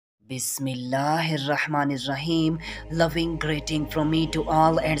Bismillahirrahmanirrahim. Loving greeting from me to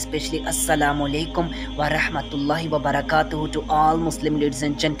all, and especially Assalamu alaikum wa rahmatullahi wa barakatuh to all Muslim ladies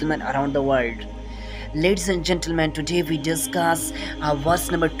and gentlemen around the world. Ladies and gentlemen, today we discuss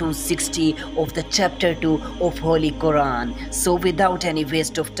verse number 260 of the chapter 2 of Holy Quran. So without any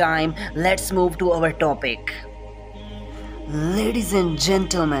waste of time, let's move to our topic. Ladies and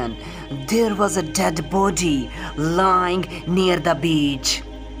gentlemen, there was a dead body lying near the beach.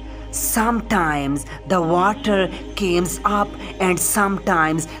 Sometimes the water came up and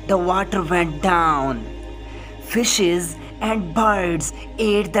sometimes the water went down. Fishes and birds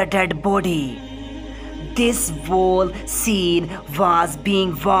ate the dead body. This whole scene was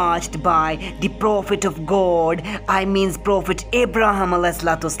being watched by the Prophet of God, Prophet Abraham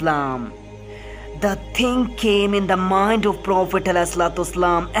ﷺ. The thing came in the mind of Prophet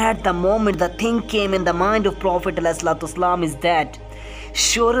ﷺ. At the moment the thing came in the mind of Prophet ﷺ is that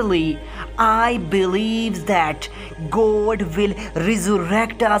surely I believe that God will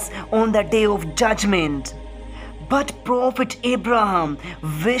resurrect us on the day of judgment. But Prophet Abraham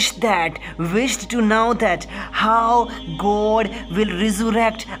wished to know that how God will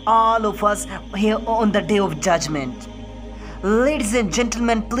resurrect all of us here on the day of judgment. Ladies and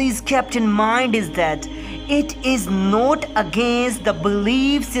gentlemen, please keep in mind is that it is not against the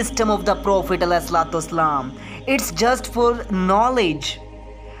belief system of the Prophet ﷺ. It's just for knowledge.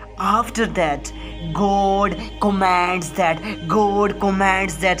 After that, God commands that,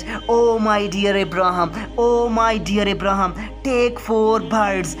 oh my dear Abraham, take 4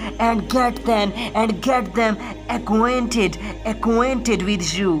 birds and get them acquainted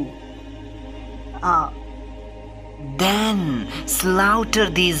with you. Then slaughter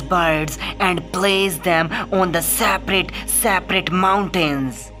these birds and place them on the separate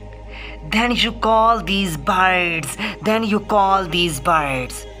mountains. Then you call these birds.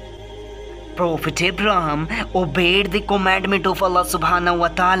 Prophet Abraham obeyed the commandment of Allah subhanahu wa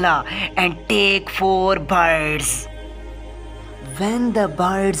ta'ala and take 4 birds. When the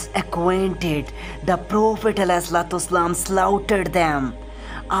birds acquainted, the Prophet ﷺ slaughtered them.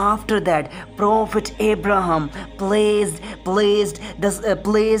 After that, Prophet Abraham placed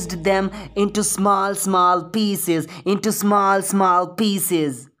them into small pieces,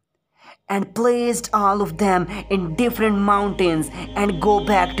 and placed all of them in different mountains and go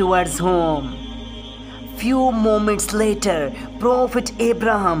back towards home. Few moments later, Prophet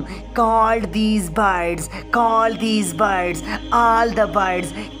Abraham called these birds. All the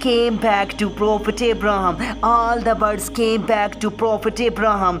birds came back to Prophet Abraham. All the birds came back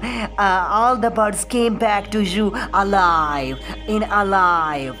to you alive.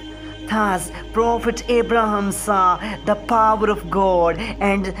 Thus, Prophet Abraham saw the power of God,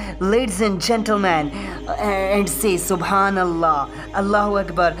 and ladies and gentlemen, and say Subhanallah, Allahu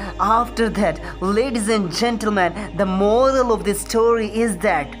Akbar. After that, ladies and gentlemen, the moral of this story is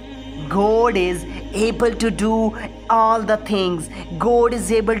that God is able to do all the things. God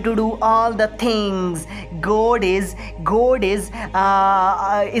is able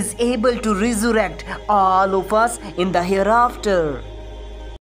to resurrect all of us in the hereafter.